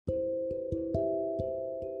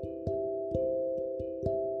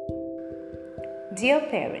Dear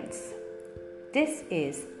parents, this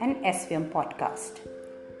is an SVM podcast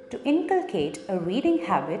to inculcate a reading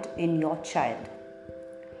habit in your child.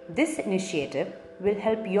 This initiative will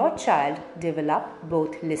help your child develop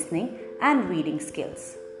both listening and reading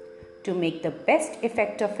skills. To make the best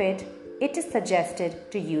effect of it, it is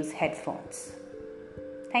suggested to use headphones.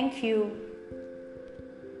 Thank you.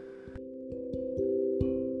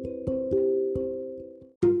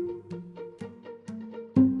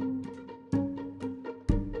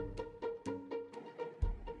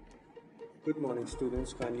 Good morning,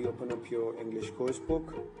 students. Kindly open up your English course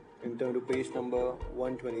book and turn to page number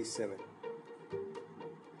 127.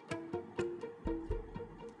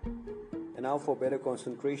 And now, for better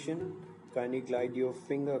concentration, kindly glide your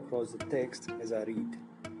finger across the text as I read.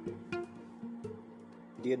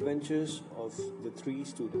 The adventures of the three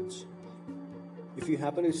students. If you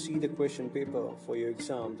happen to see the question paper for your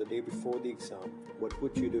exam the day before the exam, what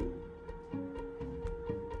would you do?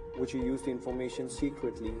 Would you use the information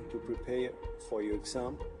secretly to prepare for your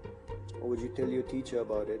exam, or would you tell your teacher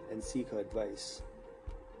about it and seek her advice?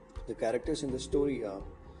 The characters in the story are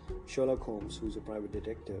Sherlock Holmes, who's a private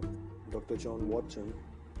detective, Dr. John Watson,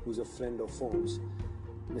 who's a friend of Holmes,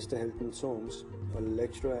 Mr. Hilton Soames, a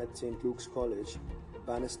lecturer at St. Luke's College,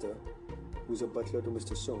 Bannister, who's a butler to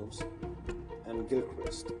Mr. Soames, and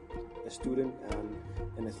Gilchrist, a student and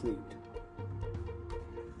an athlete.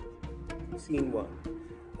 Scene 1.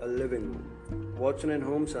 A living room. Watson and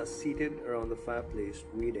Holmes are seated around the fireplace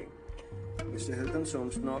reading. Mr. Hilton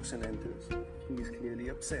Soames knocks and enters. He is clearly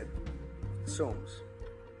upset. Soames: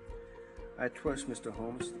 I trust, Mr.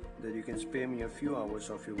 Holmes, that you can spare me a few hours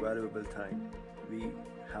of your valuable time. We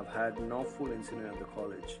have had an awful incident at the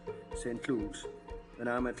college, St. Luke's, and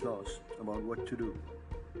I am at loss about what to do.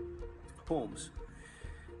 Holmes,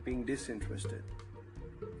 being disinterested: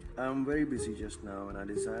 I am very busy just now and I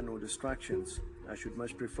desire no distractions. I should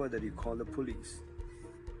much prefer that you call the police.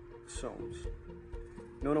 Soames: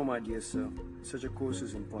 No, my dear sir. Such a course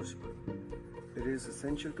is impossible. It is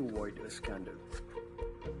essential to avoid a scandal.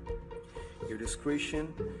 Your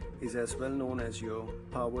discretion is as well known as your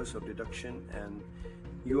powers of deduction, and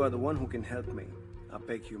you are the one who can help me. I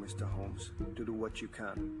beg you, Mr. Holmes, to do what you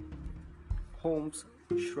can. Holmes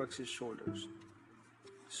shrugs his shoulders.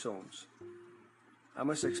 Soames: I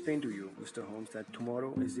must explain to you, Mr. Holmes, that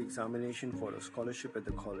tomorrow is the examination for a scholarship at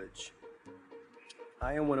the college.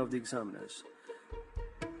 I am one of the examiners.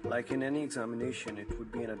 Like in any examination, it would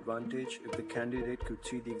be an advantage if the candidate could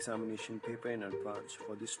see the examination paper in advance.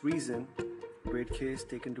 For this reason, great care is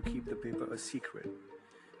taken to keep the paper a secret.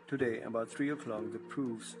 Today, about 3 o'clock, the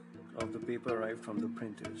proofs of the paper arrived from the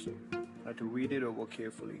printers. I had to read it over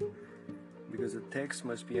carefully, because the text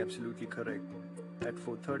must be absolutely correct. At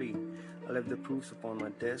 4:30, I left the proofs upon my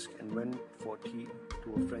desk and went for tea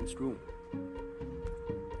to a friend's room.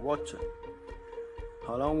 Watson: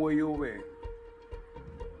 How long were you away?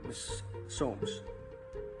 Miss Soames: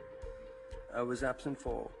 I was absent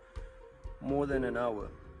for more than an hour.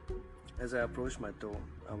 As I approached my door,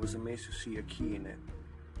 I was amazed to see a key in it.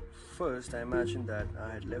 First, I imagined that I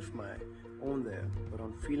had left my own there, but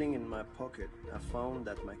on feeling in my pocket, I found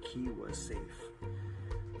that my key was safe.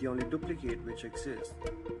 The only duplicate which exists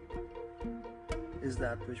is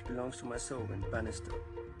that which belongs to my servant, Bannister,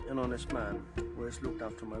 an honest man who has looked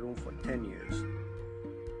after my room for 10 years.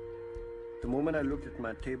 The moment I looked at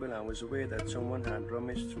my table, I was aware that someone had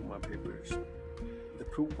rummaged through my papers. The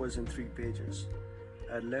proof was in 3 pages.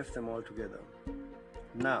 I had left them all together.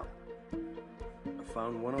 Now, I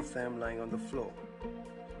found one of them lying on the floor,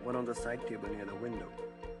 one on the side table near the window,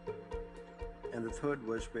 and the third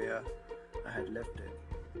was where I had left it.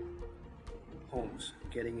 Holmes,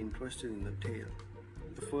 getting interested in the tale: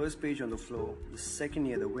 The first page on the floor, the second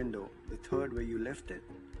near the window, the third where you left it.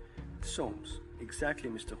 Soames: Exactly,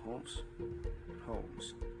 Mr. Holmes.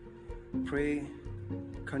 Holmes: Pray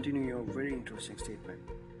continue your very interesting statement.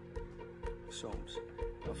 Soames: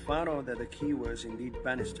 I found out that the key was indeed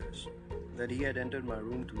Bannister's, that he had entered my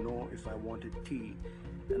room to know if I wanted tea,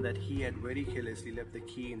 and that he had very carelessly left the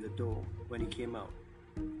key in the door when he came out.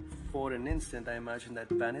 For an instant, I imagined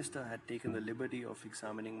that Bannister had taken the liberty of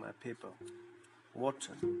examining my paper.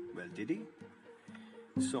 Watson: Well, did he?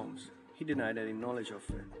 Soames: He denied any knowledge of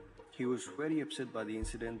it. He was very upset by the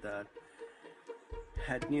incident, that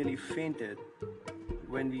had nearly fainted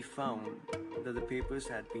when we found that the papers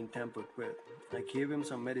had been tampered with. I gave him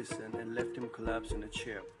some medicine and left him collapsed in a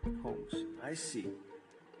chair. Holmes: I see.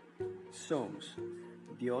 Soames: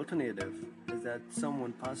 The alternative is that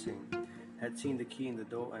someone passing had seen the key in the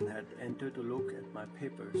door and had entered to look at my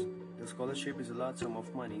papers. The scholarship is a large sum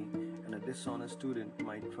of money, and a dishonest student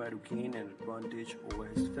might try to gain an advantage over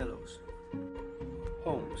his fellows.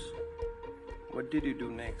 Holmes, what did you do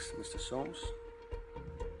next, Mr. Soames?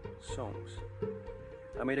 Soames,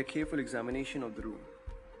 I made a careful examination of the room.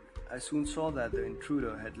 I soon saw that the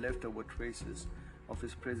intruder had left over traces of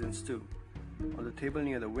his presence too. On the table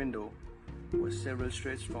near the window were several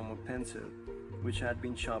shreds from a pencil which had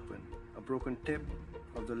been sharpened. A broken tip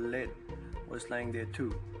of the lead was lying there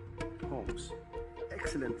too. Holmes,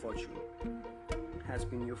 excellent fortune has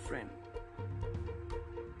been your friend.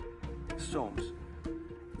 Soames,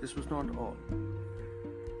 this was not all.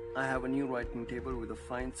 I have a new writing table with a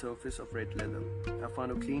fine surface of red leather. I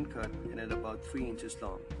found a clean cut in it about 3 inches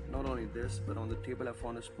long. Not only this, but on the table I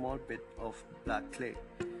found a small bit of black clay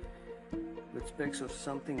with specks of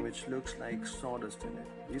something which looks like sawdust in it.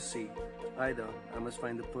 You see, either I must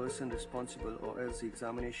find the person responsible or else the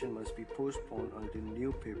examination must be postponed until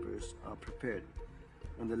new papers are prepared,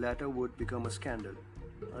 and the latter would become a scandal.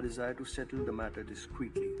 I desire to settle the matter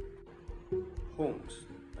discreetly. Holmes,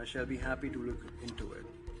 I shall be happy to look into it.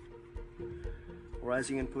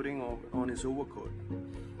 Rising and putting on his overcoat,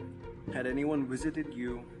 had anyone visited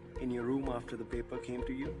you in your room after the paper came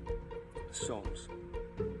to you? Soames,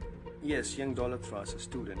 yes, young Dolathras, a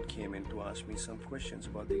student, came in to ask me some questions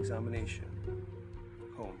about the examination.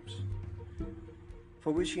 Holmes,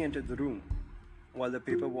 for which he entered the room while the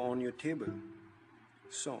paper were on your table?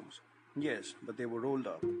 Soames, yes, but they were rolled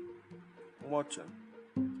up. Watson,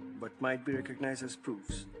 but might be recognized as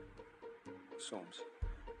proofs. Soames,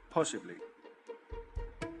 possibly.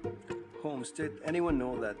 Holmes, did anyone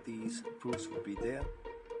know that these proofs would be there?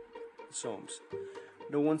 Soames,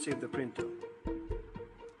 no one save the printer.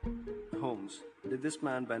 Holmes, did this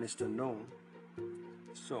man Bannister know?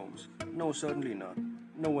 Soames, no, certainly not.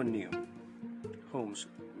 No one knew. Holmes,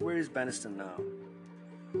 where is Bannister now?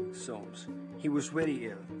 Soames, he was very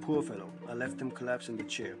ill, poor fellow. I left him collapsed in the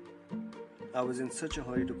chair. I was in such a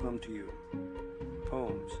hurry to come to you.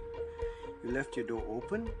 Holmes, you left your door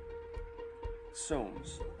open?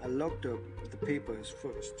 Soames, I locked up the papers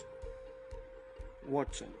first.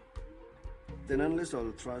 Watson, then unless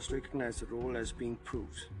Dolathras recognized the roll as being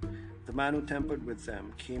proofs, the man who tampered with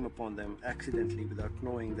them came upon them accidentally without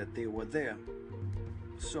knowing that they were there.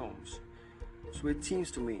 Soames, so it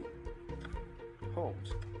seems to me.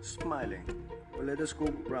 Holmes, smiling, well, let us go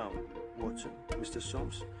round, Watson. Mr.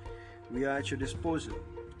 Soames, we are at your disposal,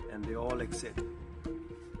 and they all exit.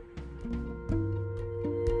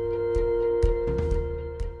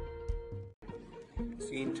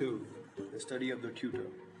 Scene 2. The study of the tutor.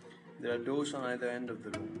 There are doors on either end of the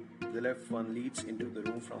room. The left one leads into the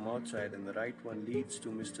room from outside and the right one leads to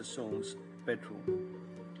Mr. Soames' bedroom.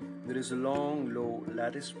 There is a long, low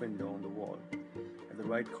lattice window on the wall at the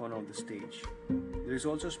right corner of the stage. There is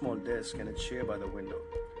also a small desk and a chair by the window.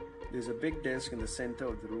 There is a big desk in the center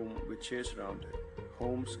of the room with chairs around it.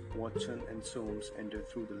 Holmes, Watson, and Soames enter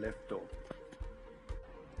through the left door.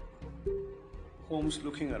 Holmes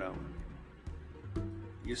looking around.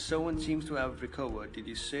 Your servant seems to have recovered. Did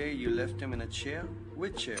you say you left him in a chair?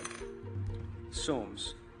 Which chair?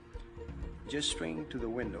 Soames, gesturing to the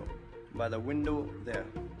window. By the window there.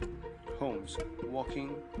 Holmes,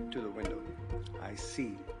 walking to the window. I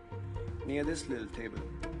see. Near this little table.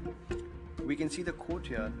 We can see the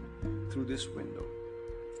courtyard through this window.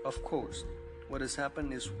 Of course, what has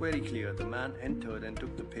happened is very clear. The man entered and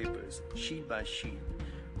took the papers, sheet by sheet,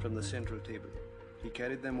 from the central table. He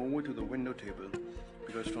carried them over to the window table,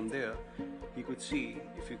 because from there he could see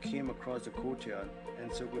if you came across the courtyard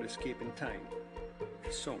and so could escape in time.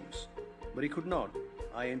 Soames, but he could not.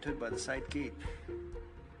 I entered by the side gate.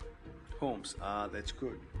 Holmes, that's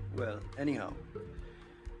good. Well, anyhow,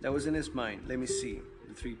 that was in his mind. Let me see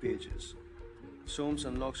the 3 pages. Soames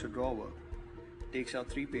unlocks a drawer, takes out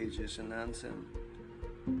 3 pages and hands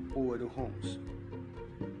them over to Holmes.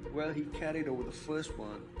 Well, he carried over the first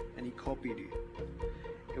one and he copied it.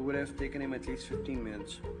 It would have taken him at least 15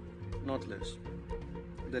 minutes, not less.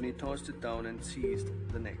 Then he tossed it down and seized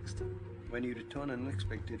the next. When he returned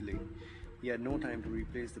unexpectedly, he had no time to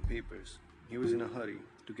replace the papers. He was in a hurry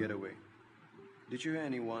to get away. Did you hear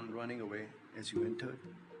anyone running away as you entered?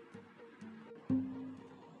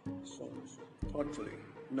 Soames, thoughtfully.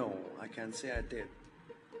 No, I can't say I did.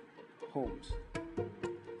 Holmes,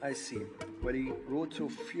 I see. But he wrote so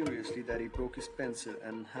furiously that he broke his pencil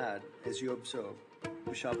and had, as you observe,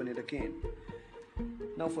 to sharpen it again.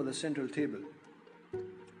 Now for the central table.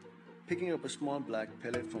 Picking up a small black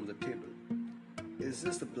pellet from the table. Is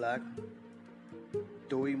this the black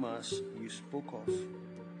doughy mass you spoke of?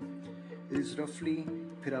 It is roughly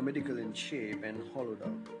pyramidal in shape and hollowed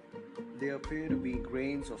out. There appear to be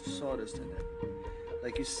grains of sawdust in it,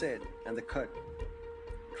 like you said, and the cut,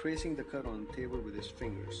 tracing the cut on the table with his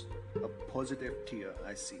fingers. A positive tear,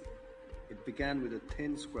 I see. It began with a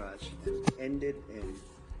thin scratch and ended in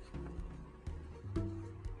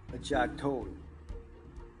a jagged hole.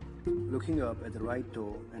 Looking up at the right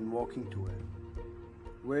door and walking to it.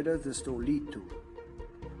 Where does this door lead to?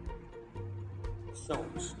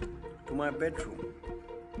 Sounds. To my bedroom.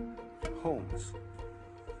 Holmes.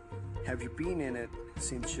 Have you been in it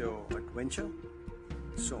since your adventure?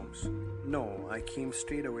 Soames. No, I came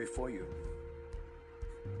straight away for you.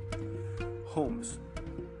 Holmes.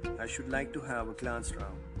 I should like to have a glance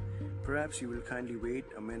round. Perhaps you will kindly wait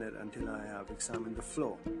a minute until I have examined the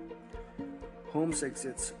floor. Holmes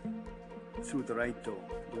exits through the right door.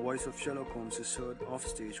 The voice of Sherlock Holmes is heard off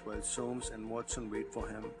stage while Soames and Watson wait for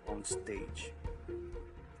him on stage.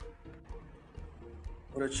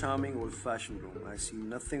 What a charming old-fashioned room. I see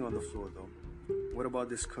nothing on the floor though. What about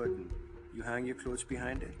this curtain? You hang your clothes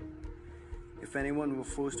behind it? If anyone were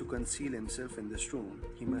forced to conceal himself in this room,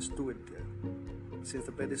 he must do it there. Since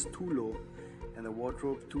the bed is too low and the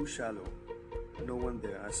wardrobe too shallow, no one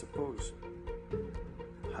there, I suppose.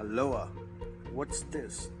 Halloa! What's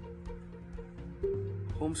this?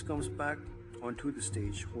 Holmes comes back onto the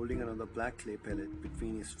stage holding another black clay pellet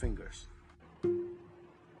between his fingers.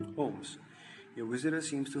 Holmes, your visitor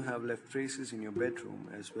seems to have left traces in your bedroom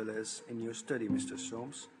as well as in your study, Mr.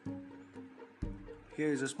 Soames.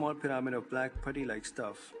 Here is a small pyramid of black putty-like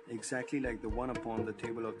stuff, exactly like the one upon the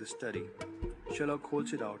table of the study. Sherlock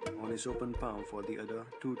holds it out on his open palm for the other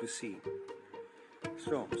two to see.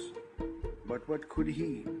 Soames, but what could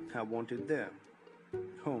he have wanted there?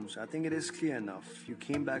 Holmes, I think it is clear enough. You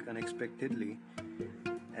came back unexpectedly,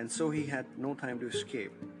 and so he had no time to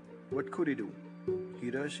escape. What could he do? He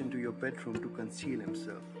rushed into your bedroom to conceal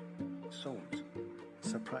himself. Soames,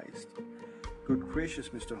 surprised. Good gracious,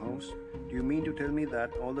 Mr. Holmes, do you mean to tell me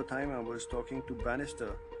that all the time I was talking to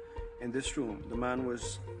Bannister in this room, the man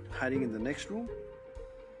was hiding in the next room?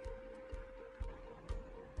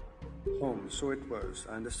 Holmes, so it was.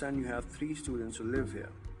 I understand you have 3 students who live here.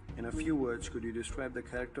 In a few words, could you describe the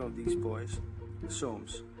character of these boys?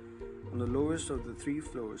 Soames, on the lowest of the 3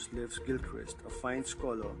 floors lives Gilchrist, a fine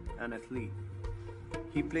scholar and athlete.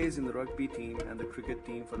 He plays in the rugby team and the cricket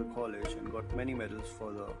team for the college and got many medals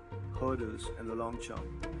for the hurdles and the long jump.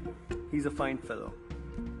 He's a fine fellow.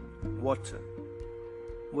 Watson,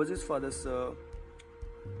 was his father Sir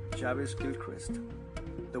Jarvis Gilchrist,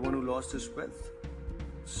 the one who lost his wealth?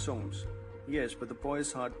 Soames, yes, but the boy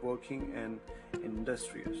is hard-working and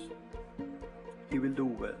industrious. He will do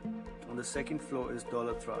well. On the 2nd floor is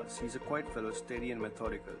Dollar Thras. He's a quiet fellow, steady and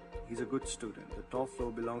methodical. He's a good student. The top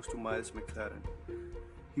floor belongs to Miles McLaren.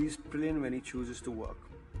 He's brilliant when he chooses to work.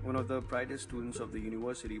 One of the brightest students of the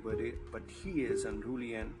university, but he is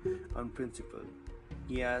unruly and unprincipled.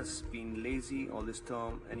 He has been lazy all this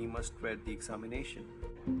term and he must dread the examination.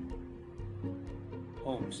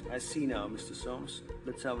 Holmes, I see now, Mr. Soames.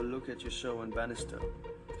 Let's have a look at your servant Bannister.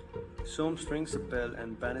 Soames rings the bell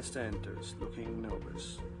and Bannister enters, looking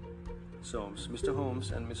nervous. Soames, Mr.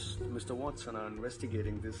 Holmes and Mr. Watson are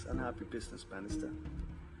investigating this unhappy business, Bannister.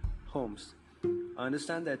 Holmes, I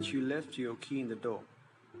understand that you left your key in the door.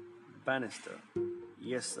 Bannister,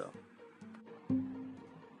 yes, sir.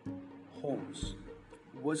 Holmes,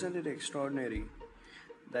 wasn't it extraordinary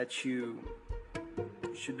that you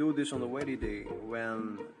should do this on the very day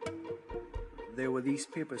when there were these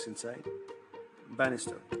papers inside?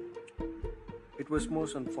 Bannister, it was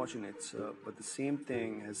most unfortunate, sir, but the same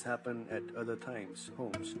thing has happened at other times.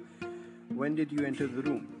 Holmes, when did you enter the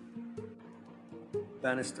room?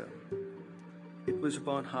 Bannister, it was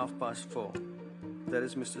about 4:30. That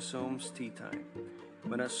is Mr. Soames' tea time.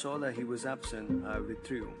 When I saw that he was absent, I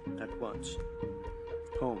withdrew at once.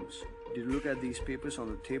 Holmes, did you look at these papers on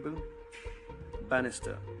the table?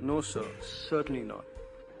 Bannister, no, sir, certainly not.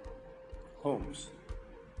 Holmes,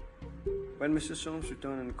 when Mr. Soames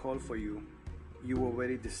returned and called for you, you were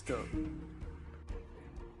very disturbed.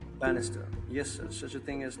 Bannister, yes, sir, such a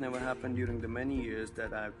thing has never happened during the many years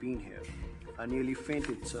that I have been here. I nearly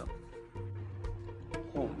fainted, sir.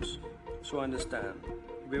 Holmes, so I understand.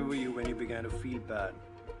 Where were you when you began to feel bad?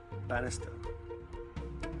 Bannister,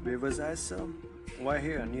 where was I, sir? Why,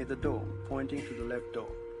 here, near the door, pointing to the left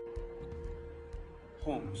door.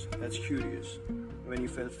 Holmes, that's curious. When you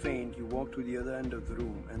felt faint, you walked to the other end of the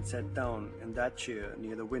room and sat down in that chair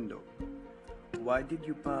near the window. Why did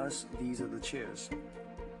you pass these other chairs?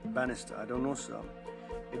 Bannister, I don't know, sir.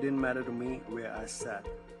 It didn't matter to me where I sat.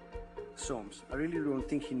 Soames, I really don't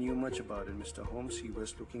think he knew much about it, Mr. Holmes. He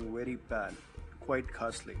was looking very bad, quite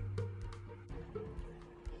ghastly.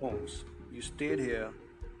 Holmes, you stayed here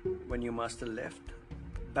when your master left?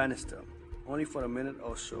 Bannister, only for a minute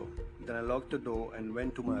or so. Then I locked the door and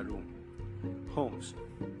went to my room. Holmes,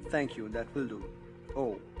 thank you, that will do.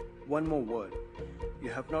 Oh, one more word. You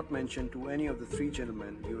have not mentioned to any of the three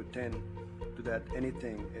gentlemen you attend to that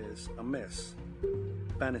anything is amiss.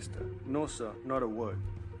 Bannister, no sir, not a word.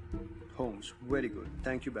 Holmes, very good,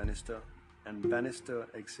 thank you, Bannister. And Bannister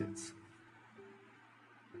exits.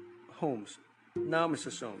 Holmes, now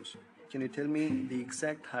Mr. Soames, can you tell me the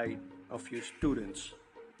exact height of your students?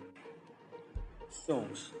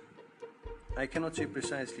 Soames, I cannot say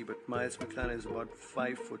precisely, but Miles McLaren is about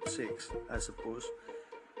 5'6", I suppose.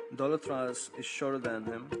 Dolothras is shorter than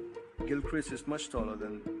him. Gilchrist is much taller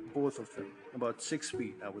than both of them, about 6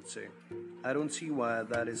 feet, I would say. I don't see why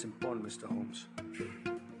that is important, Mr. Holmes.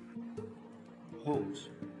 Holmes,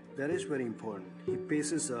 that is very important. He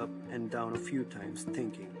paces up and down a few times,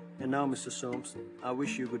 thinking. And now, Mr. Soames, I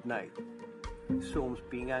wish you good night. Soames,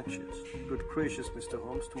 being anxious. Good gracious, Mr.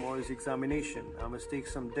 Holmes, tomorrow is examination. I must take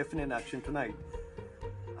some definite action tonight.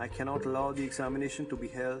 I cannot allow the examination to be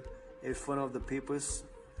held if one of the papers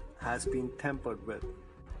has been tampered with.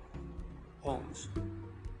 Holmes,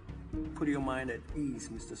 put your mind at ease,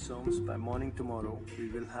 Mr. Soames. By morning tomorrow, we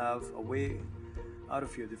will have a way out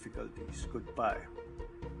of your difficulties. Goodbye.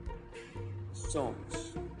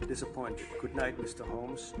 Soames, disappointed. Good night, Mr.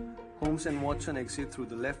 Holmes. Holmes and Watson exit through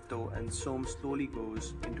the left door and Soames slowly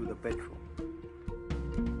goes into the bedroom.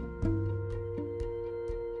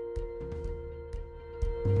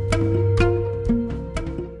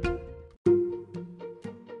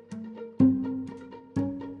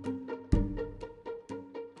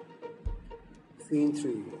 Scene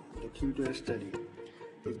 3. The tutor's study.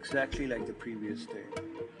 Exactly like the previous day.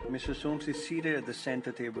 Mr. Soames is seated at the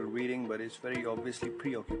center table reading but is very obviously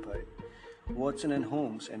preoccupied. Watson and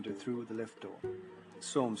Holmes enter through the left door.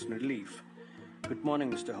 Soames, in relief. Good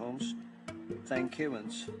morning, Mr. Holmes. Thank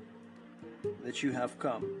heavens that you have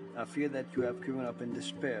come. I fear that you have given up in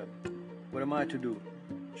despair. What am I to do?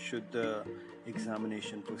 Should the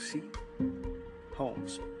examination proceed?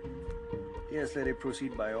 Holmes. Yes, let it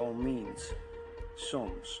proceed by all means.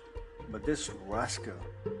 Soames. But this rascal.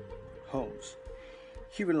 Holmes.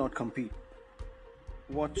 He will not compete.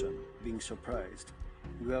 Watson, being surprised.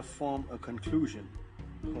 You have formed a conclusion.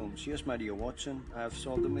 Holmes. Yes, my dear Watson, I have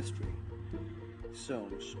solved the mystery.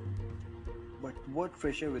 Soames. But what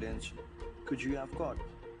fresh evidence could you have got?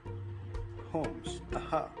 Holmes.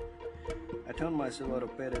 Aha! I turned myself out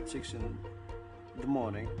of bed at 6 in the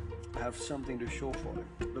morning. I have something to show for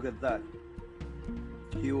it. Look at that.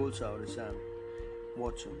 He holds out his hand.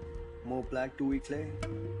 Watson. More black dewy clay?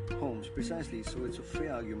 Holmes. Precisely, so it's a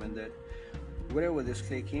fair argument that wherever this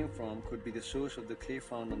clay came from could be the source of the clay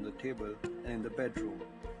found on the table and in the bedroom.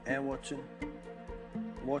 And Watson?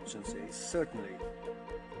 Watson says, certainly.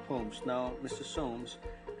 Holmes. Now, Mr. Soames,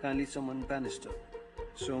 kindly summon Bannister.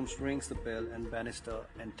 Soames rings the bell and Bannister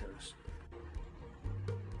enters.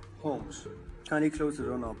 Holmes. Kindly close the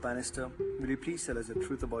door now, Bannister. Will you please tell us the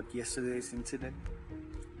truth about yesterday's incident?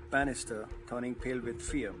 Bannister, turning pale with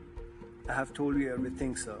fear. I have told you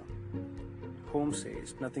everything, sir. Holmes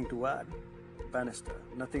says, nothing to add. Bannister,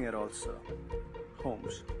 nothing at all, sir.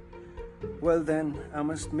 Holmes. Well then, I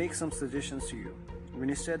must make some suggestions to you. When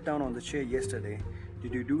you sat down on the chair yesterday,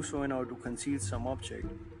 did you do so in order to conceal some object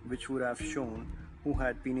which would have shown who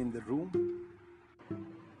had been in the room?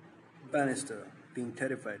 Bannister, being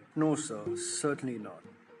terrified. No, sir, certainly not.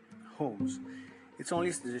 Holmes. It's only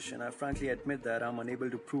a suggestion. I frankly admit that I'm unable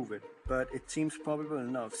to prove it, but it seems probable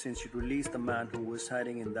enough since you released the man who was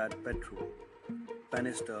hiding in that bedroom.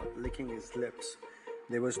 Bannister, licking his lips.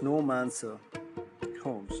 There was no man, sir.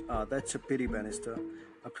 Holmes. That's a pity, Bannister.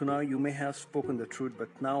 Up to now you may have spoken the truth, but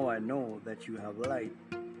now I know that you have lied.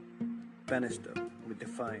 Bannister, with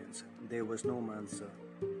defiance. There was no man, sir.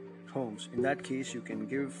 Holmes. In that case, you can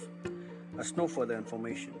give us no further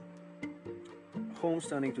information. Holmes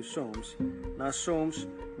turning to Soames. Now, Soames,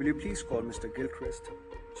 will you please call Mr. Gilchrist?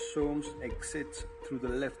 Soames exits through the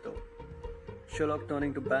left door. Sherlock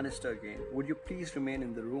turning to Bannister again. Would you please remain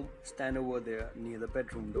in the room? Stand over there near the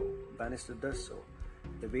bedroom door. Bannister does so.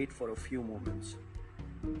 They wait for a few moments.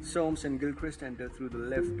 Soames and Gilchrist enter through the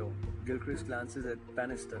left door. Gilchrist glances at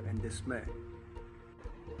Bannister in dismay.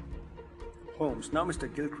 Holmes. Now,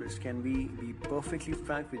 Mr. Gilchrist, can we be perfectly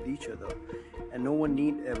frank with each other, and no one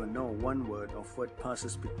need ever know one word of what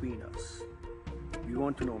passes between us? We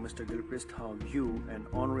want to know, Mr. Gilchrist, how you, an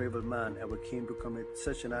honorable man, ever came to commit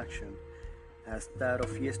such an action as that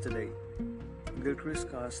of yesterday.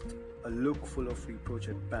 Gilchrist cast a look full of reproach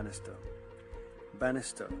at Bannister.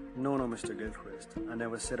 Bannister. No, Mr. Gilchrist. I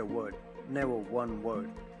never said a word. Never one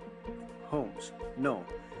word. Holmes. No.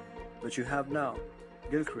 But you have now.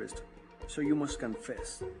 Gilchrist. So you must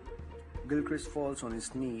confess. Gilchrist falls on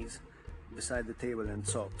his knees beside the table and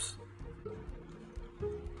sobs.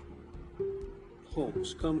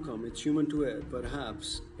 Holmes, come, it's human to err.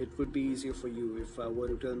 Perhaps it would be easier for you if I were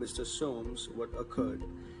to tell Mr. Soames what occurred,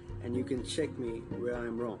 and you can check me where I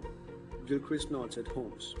am wrong. Gilchrist nods at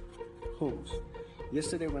Holmes. Holmes,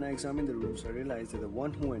 yesterday when I examined the rooms, I realized that the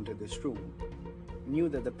one who entered this room knew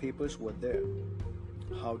that the papers were there.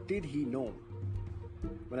 How did he know?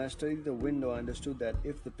 When I studied the window, I understood that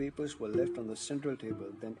if the papers were left on the central table,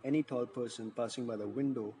 then any tall person passing by the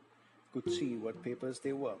window could see what papers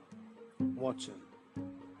they were. Watson,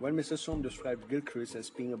 when Mr. Soames described Gilchrist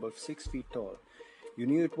as being above 6 feet tall, you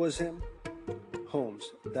knew it was him?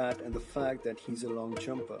 Holmes, that and the fact that he's a long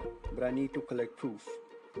jumper, but I need to collect proof,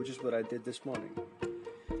 which is what I did this morning.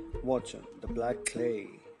 Watson, the black clay.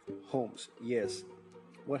 Holmes, yes.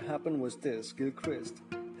 What happened was this: Gilchrist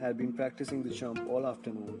had been practicing the jump all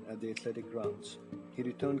afternoon at the athletic grounds. He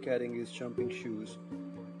returned carrying his jumping shoes,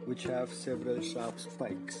 which have several sharp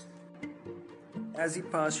spikes. As he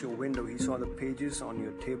passed your window, he saw the pages on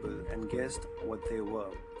your table and guessed what they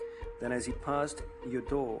were. Then as he passed your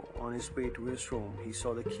door on his way to his room, he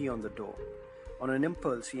saw the key on the door. On an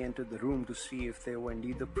impulse, he entered the room to see if they were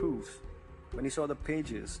indeed the proofs. When he saw the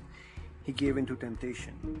pages, he gave in to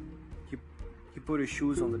temptation. He put his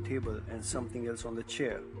shoes on the table and something else on the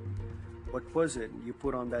chair. What was it you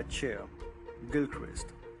put on that chair? Gilchrist.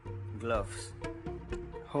 Gloves.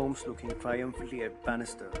 Holmes, looking triumphantly at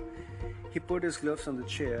Bannister. He put his gloves on the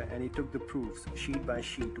chair and he took the proofs, sheet by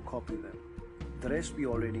sheet, to copy them. The rest we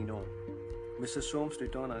already know. Mr. Soames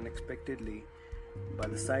returned unexpectedly by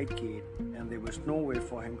the side gate, and there was no way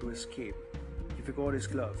for him to escape. He forgot his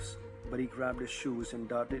gloves, but he grabbed his shoes and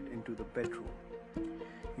darted into the bedroom.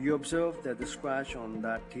 You observe that the scratch on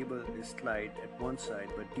that table is slight at one side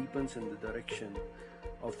but deepens in the direction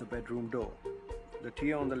of the bedroom door. The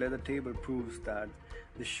tear on the leather table proves that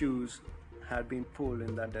the shoes had been pulled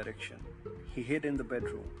in that direction. He hid in the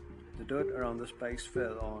bedroom. The dirt around the spikes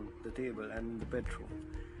fell on the table and in the bedroom.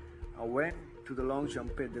 I went to the long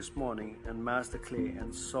jump pit this morning and massed the clay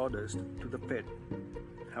and sawdust to the pit.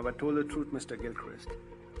 Have I told the truth, Mr. Gilchrist?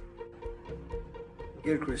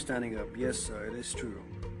 Gilchrist standing up. Yes, sir, it is true.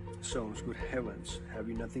 Soames, good heavens, have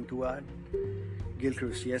you nothing to add?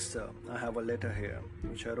 Gilchrist, yes, sir, I have a letter here,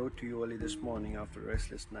 which I wrote to you early this morning after a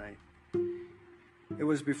restless night. It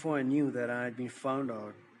was before I knew that I had been found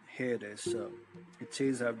out. Here it is, sir. It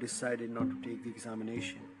says I have decided not to take the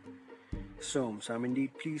examination. Soames, I am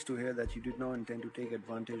indeed pleased to hear that you did not intend to take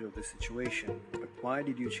advantage of the situation. But why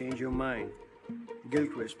did you change your mind?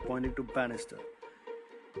 Gilchrist, pointing to Bannister.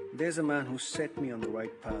 There's a man who set me on the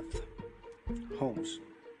right path. Holmes,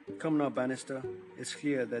 come now, Bannister. It's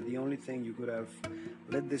clear that the only thing you could have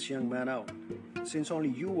let this young man out, since only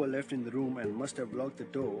you were left in the room and must have locked the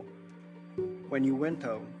door when you went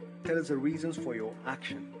out. Tell us the reasons for your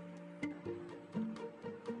action.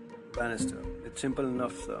 Bannister, it's simple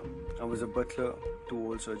enough, sir. I was a butler to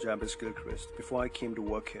old Sir Jabez Gilchrist before I came to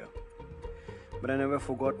work here. But I never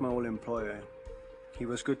forgot my old employer. He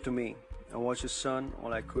was good to me. I watched his son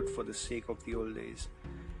all I could for the sake of the old days.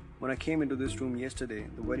 When I came into this room yesterday,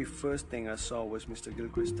 the very first thing I saw was Mr.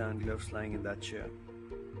 Gilchrist's tan gloves lying in that chair.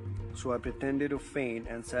 So I pretended to faint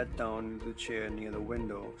and sat down in the chair near the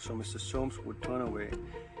window so Mr. Soames would turn away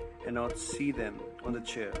and not see them on the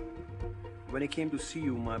chair. When he came to see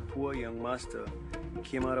you, my poor young master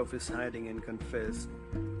came out of his hiding and confessed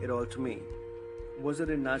it all to me. Wasn't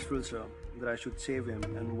it natural, sir, that I should save him,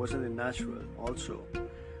 and wasn't it natural also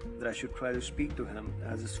that I should try to speak to him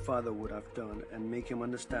as his father would have done and make him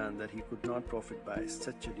understand that he could not profit by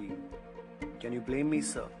such a deed? Can you blame me,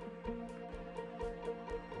 sir?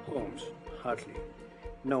 Holmes, heartily.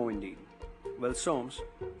 No, indeed. Well, Soames,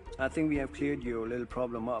 I think we have cleared your little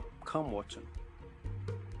problem up. Come, Watson.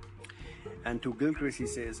 And to Gilchrist he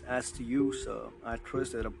says, as to you, sir, I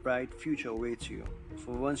trust that a bright future awaits you.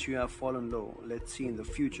 For once you have fallen low, let's see in the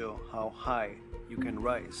future how high you can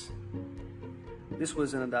rise. This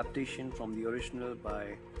was an adaptation from the original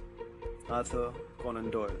by Arthur Conan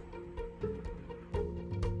Doyle.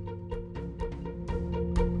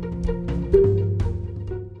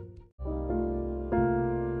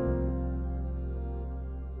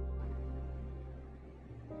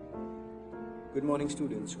 Good morning,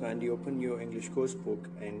 students. Kindly open your English course book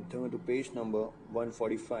and turn to page number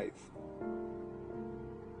 145.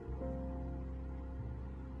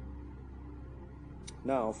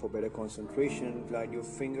 Now, for better concentration, glide your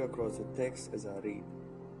finger across the text as I read.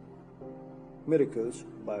 Miracles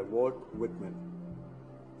by Walt Whitman.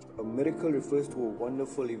 A miracle refers to a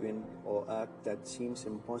wonderful event or act that seems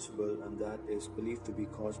impossible and that is believed to be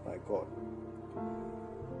caused by God.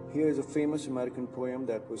 Here is a famous American poem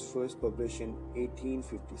that was first published in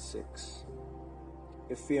 1856.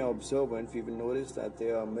 If we are observant, we will notice that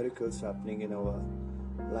there are miracles happening in our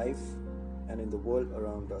life and in the world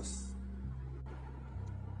around us.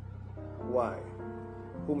 Why?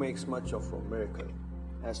 Who makes much of a miracle?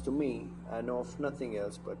 As to me, I know of nothing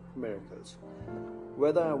else but miracles.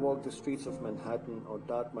 Whether I walk the streets of Manhattan or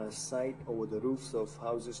dart my sight over the roofs of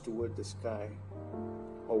houses toward the sky,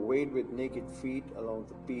 or wade with naked feet along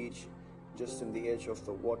the beach just in the edge of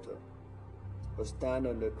the water, or stand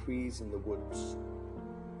under trees in the woods,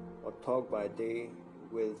 or talk by day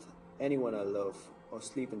with anyone I love, or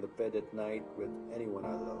sleep in the bed at night with anyone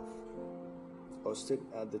I love, or sit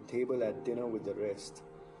at the table at dinner with the rest,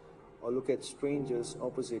 or look at strangers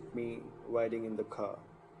opposite me riding in the car,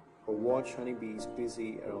 or watch honeybees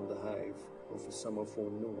busy around the hive of a summer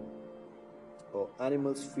forenoon, or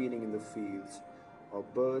animals feeding in the fields, or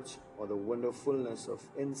birds, or the wonderfulness of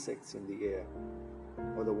insects in the air,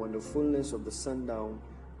 or the wonderfulness of the sundown,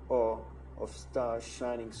 or of stars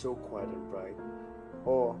shining so quiet and bright,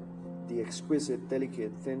 or the exquisite,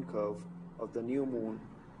 delicate, thin curve of the new moon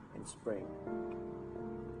in spring.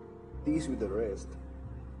 These with the rest,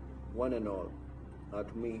 one and all, are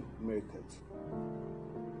to me miracles.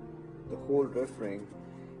 The whole differing,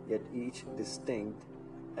 yet each distinct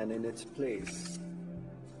and in its place.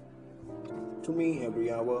 To me,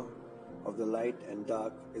 every hour of the light and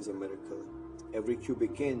dark is a miracle. Every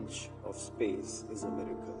cubic inch of space is a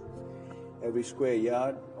miracle. Every square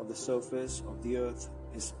yard of the surface of the earth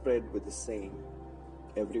is spread with the same.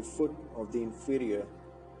 Every foot of the inferior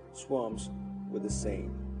swarms with the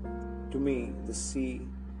same. To me, the sea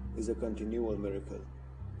is a continual miracle.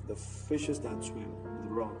 The fishes that swim, the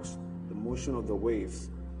rocks, the motion of the waves,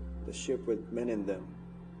 the ship with men in them.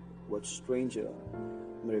 What stranger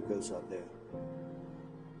miracles are there?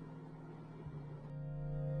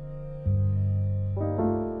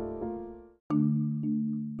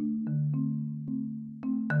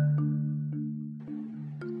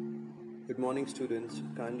 Good morning, students.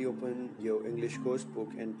 Kindly open your English course book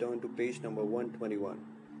and turn to page number 121.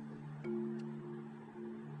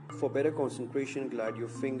 For better concentration, glide your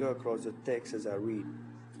finger across the text as I read.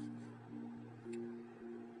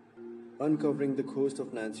 Uncovering the Coast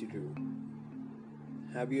of Nancy Drew.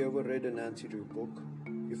 Have you ever read a Nancy Drew book?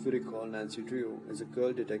 If you recall, Nancy Drew is a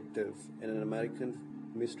girl detective in an American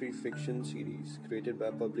mystery fiction series created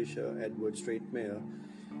by publisher Edward Stratemeyer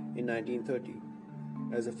in 1930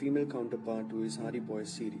 as a female counterpart to his Hardy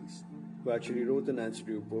Boys series. Who actually wrote the Nancy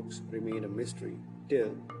Drew books remain a mystery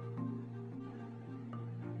till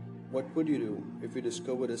what would you do if you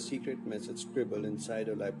discovered a secret message scribbled inside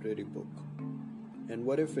a library book? And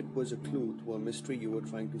what if it was a clue to a mystery you were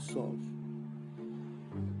trying to solve?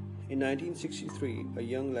 In 1963, a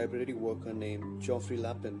young library worker named Geoffrey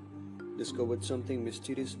Lapin discovered something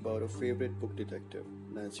mysterious about her favorite book detective,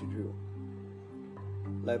 Nancy Drew.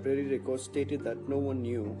 Library records stated that no one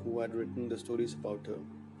knew who had written the stories about her.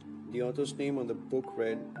 The author's name on the book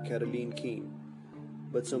read Caroline Keene,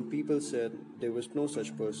 but some people said there was no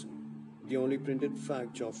such person. The only printed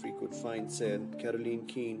fact Geoffrey could find said Caroline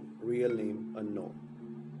Keene, real name unknown.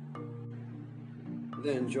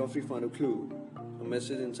 Then Geoffrey found a clue, a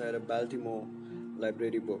message inside a Baltimore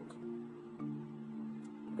library book.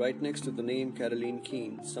 Right next to the name Caroline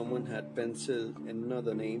Keene, someone had penciled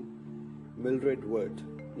another name, Mildred Wirt.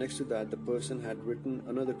 Next to that, the person had written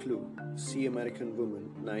another clue, See American Woman,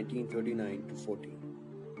 1939 to 40.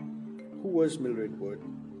 Who was Mildred Wirt?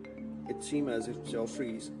 It seemed as if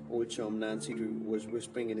Geoffrey's old chum Nancy Drew was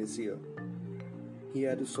whispering in his ear. He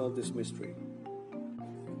had to solve this mystery.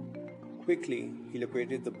 Quickly, he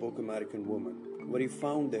located the book American Woman. What he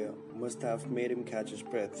found there must have made him catch his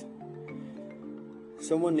breath.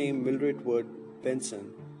 Someone named Mildred Wirt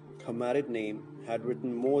Benson, her married name, had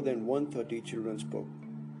written more than 130 children's books,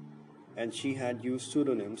 and she had used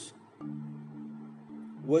pseudonyms.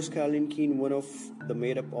 Was Caroline Keene one of the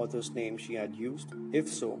made-up authors' names she had used? If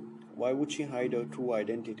so, why would she hide her true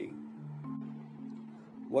identity?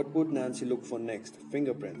 What would Nancy look for next?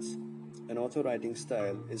 Fingerprints. An author writing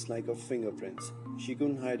style is like her fingerprints. She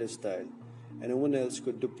couldn't hide her style, and no one else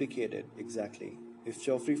could duplicate it exactly. If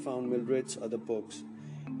Geoffrey found Mildred's other books,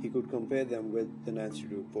 he could compare them with the Nancy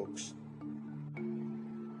Drew books.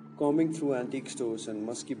 Combing through antique stores and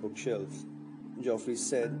musty bookshelves, Geoffrey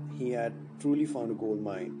said he had truly found a gold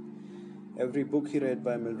mine. Every book he read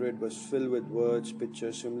by Mildred was filled with words,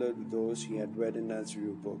 pictures similar to those he had read in Nancy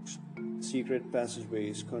Drew books. Secret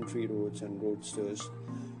passageways, country roads, and roadsters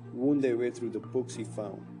wound their way through the books he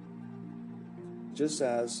found. just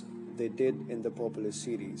as they did in the popular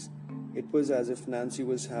series. It was as if Nancy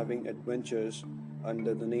was having adventures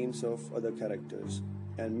under the names of other characters,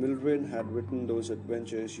 and Mildred had written those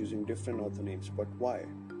adventures using different author names. But why?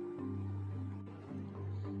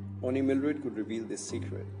 Only Mildred could reveal this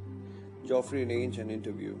secret. Geoffrey arranged an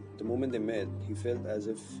interview. The moment they met, he felt as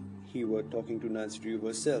if he were talking to Nancy Drew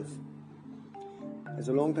herself. As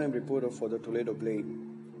a longtime reporter for the Toledo Blade,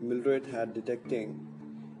 Mildred had detecting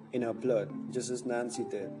in her blood, just as Nancy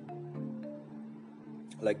did.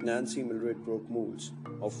 Like Nancy, Mildred broke molds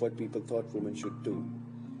of what people thought women should do.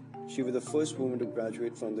 She was the first woman to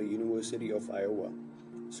graduate from the University of Iowa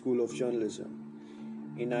School of Journalism.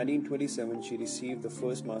 In 1927, she received the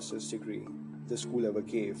first master's degree the school ever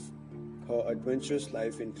gave. Her adventurous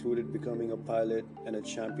life included becoming a pilot and a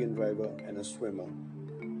champion driver and a swimmer.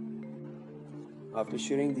 After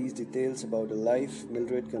sharing these details about her life,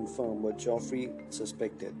 Mildred confirmed what Geoffrey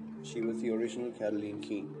suspected. She was the original Caroline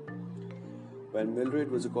Keene. When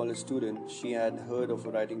Mildred was a college student, she had heard of a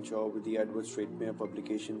writing job with the Edward Straightmare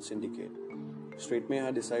publication syndicate. Straightmare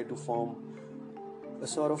had decided to form a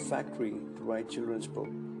sort of factory to write children's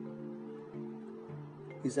books.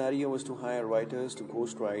 His idea was to hire writers to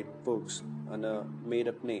ghostwrite books under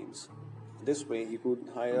made-up names. This way, he could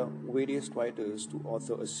hire various writers to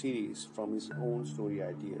author a series from his own story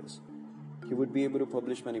ideas. He would be able to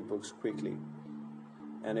publish many books quickly,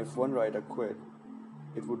 and if one writer quit,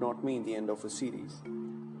 it would not mean the end of a series.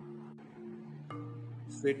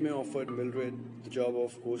 Straightmare offered Mildred the job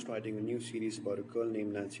of ghostwriting a new series about a girl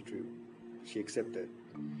named Nancy Drew. She accepted.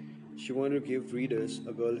 She wanted to give readers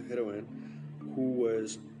a girl heroine who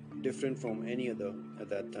was different from any other at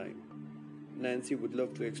that time. Nancy would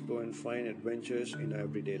love to explore and find adventures in her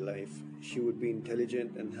everyday life. She would be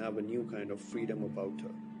intelligent and have a new kind of freedom about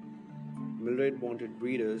her. Mildred wanted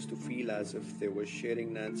readers to feel as if they were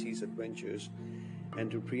sharing Nancy's adventures and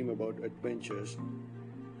to dream about adventures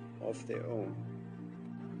of their own.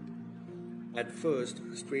 At first,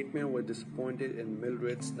 Straightmare was disappointed in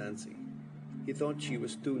Mildred's Nancy. He thought she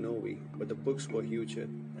was too knowing, but the books were huge hit.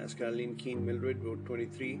 As Caroline Keene, Mildred wrote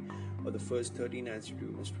 23 of the first 30 Nancy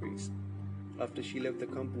Drew mysteries. After she left the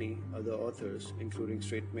company, other authors, including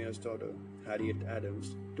Straightmare's daughter, Harriet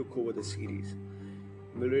Adams, took over the series.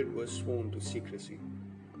 Mildred was sworn to secrecy.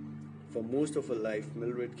 For most of her life,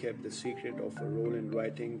 Mildred kept the secret of her role in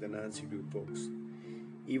writing the Nancy Drew books.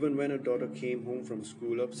 Even when her daughter came home from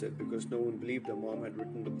school upset because no one believed her mom had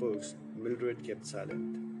written the books, Mildred kept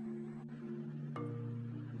silent.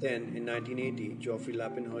 Then, in 1980, Geoffrey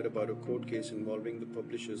Lapin heard about a court case involving the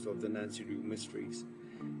publishers of the Nancy Drew mysteries.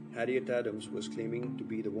 Harriet Adams was claiming to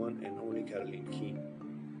be the one and only Caroline Keene.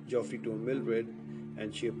 Geoffrey told Mildred,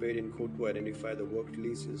 and she appeared in court to identify the work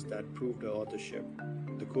releases that proved her authorship.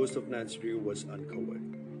 The ghost of Nancy Drew was uncovered.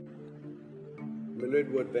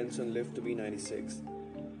 Mildred Ward Benson lived to be 96.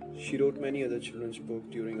 She wrote many other children's books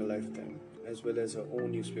during her lifetime, as well as her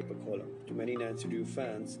own newspaper column. To many Nancy Drew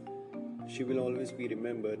fans, she will always be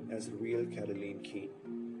remembered as the real Caroline Keene.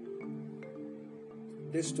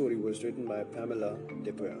 This story was written by Pamela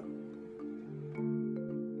DePuy.